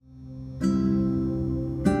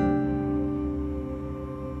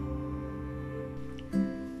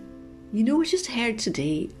You know, we just heard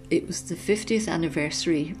today, it was the 50th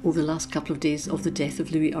anniversary over the last couple of days of the death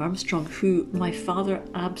of Louis Armstrong, who my father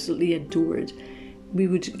absolutely adored. We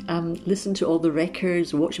would listen to all the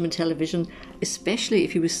records, watch him on television, especially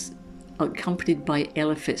if he was accompanied by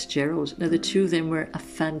Ella Fitzgerald. Now, the two of them were a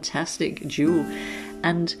fantastic duo,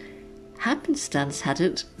 and happenstance had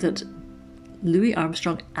it that Louis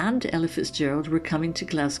Armstrong and Ella Fitzgerald were coming to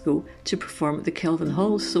Glasgow to perform at the Kelvin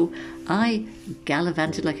Hall. So I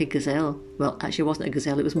gallivanted like a gazelle. Well, actually, it wasn't a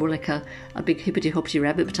gazelle, it was more like a big hippity-hoppity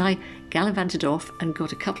rabbit, but I gallivanted off and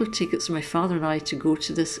got a couple of tickets for my father and I to go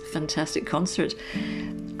to this fantastic concert.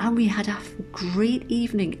 And we had a great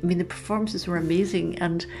evening. I mean, the performances were amazing,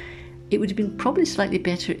 and it would have been probably slightly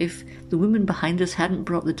better if the woman behind us hadn't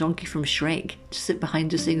brought the donkey from Shrek to sit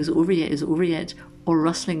behind us saying, "Is it over yet? Is it over yet?" or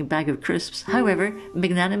rustling a bag of crisps. However,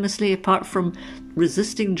 magnanimously, apart from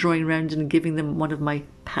resisting drawing round and giving them one of my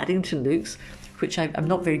Paddington looks, which I'm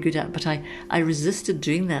not very good at, but I resisted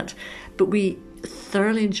doing that. But we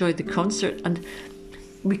thoroughly enjoyed the concert, and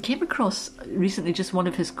we came across recently just one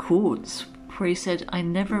of his quotes where he said, "I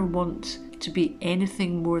never want to be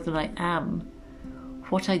anything more than I am.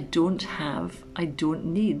 What I don't have, I don't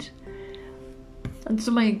need." And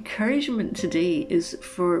so my encouragement today is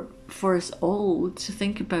for us all to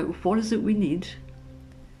think about what is it we need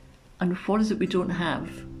and what is it we don't have.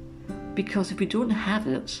 Because if we don't have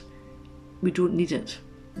it, we don't need it.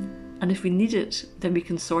 And if we need it, then we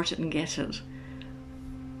can sort it and get it.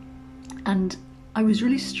 And I was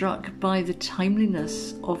really struck by the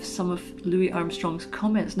timeliness of some of Louis Armstrong's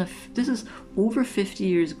comments. Now, this is over 50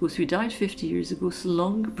 years ago, so he died 50 years ago, so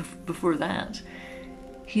long before that.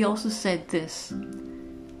 He also said this: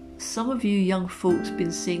 "Some of you young folks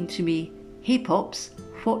been saying to me, 'Hey Pops,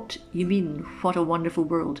 what you mean, what a wonderful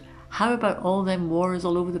world? How about all them wars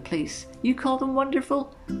all over the place? You call them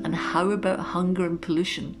wonderful? And how about hunger and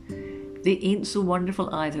pollution? They ain't so wonderful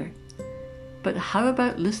either. But how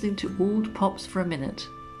about listening to old Pops for a minute?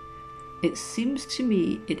 It seems to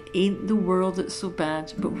me it ain't the world that's so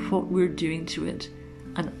bad, but what we're doing to it.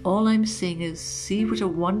 And all I'm saying is, see what a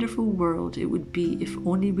wonderful world it would be if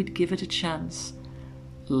only we'd give it a chance.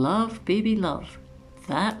 Love, baby, love.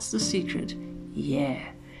 That's the secret. Yeah.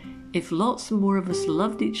 If lots more of us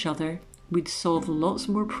loved each other, we'd solve lots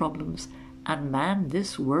more problems, and man,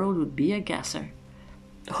 this world would be a gasser."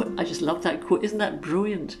 Oh, I just love that quote. Isn't that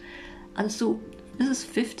brilliant? And so this is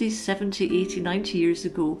 50, 70, 80, 90 years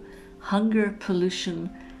ago. Hunger, pollution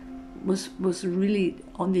was really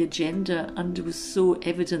on the agenda, and it was so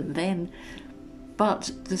evident then.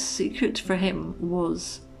 But the secret for him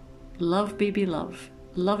was love, baby, love.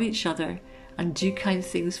 Love each other and do kind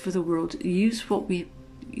things for the world. Use what we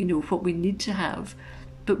need to have,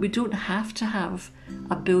 but we don't have to have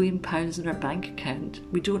 £1 billion in our bank account.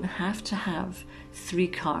 We don't have to have 3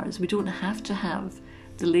 cars. We don't have to have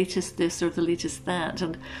the latest this or the latest that.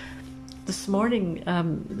 And this morning,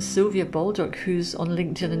 Sylvia Baldock, who's on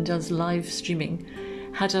LinkedIn and does live streaming,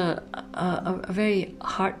 had a very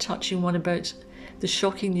heart-touching one about the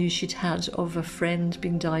shocking news she'd had of a friend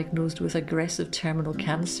being diagnosed with aggressive terminal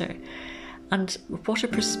cancer, and what a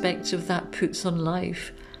perspective that puts on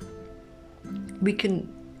life. We can,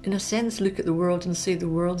 in a sense, look at the world and say the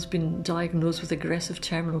world's been diagnosed with aggressive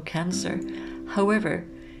terminal cancer. However,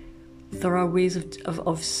 there are ways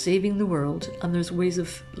of saving the world, and there's ways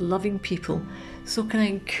of loving people. So can I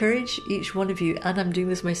encourage each one of you, and I'm doing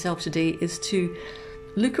this myself today, is to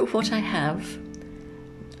look at what I have,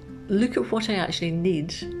 look at what I actually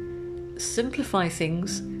need, simplify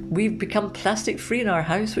things. We've become plastic free in our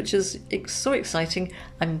house, which is so exciting.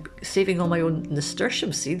 I'm saving all my own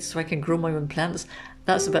nasturtium seeds so I can grow my own plants.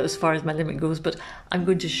 That's about as far as my limit goes, but I'm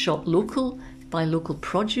going to shop local, buy local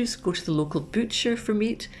produce, go to the local butcher for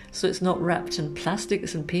meat so it's not wrapped in plastic,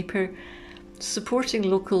 it's in paper, supporting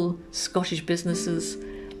local Scottish businesses,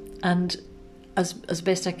 and as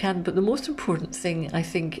best I can. But the most important thing, I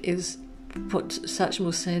think, is what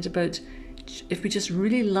Satchmo said about if we just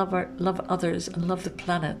really love others and love the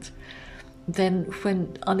planet, then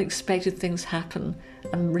when unexpected things happen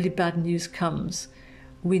and really bad news comes,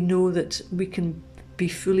 we know that we can be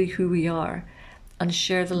fully who we are and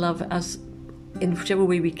share the love as in whichever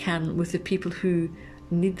way we can with the people who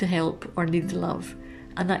need the help or need the love.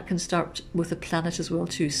 And that can start with the planet as well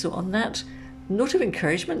too. So on that note of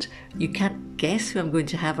encouragement, you can't guess who I'm going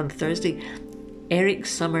to have on Thursday. Eric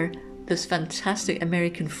Summer, this fantastic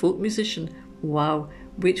American folk musician. Wow,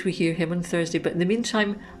 wait till we hear him on Thursday. But in the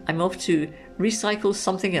meantime, I'm off to recycle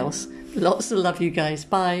something else. Lots of love, you guys.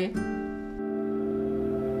 Bye.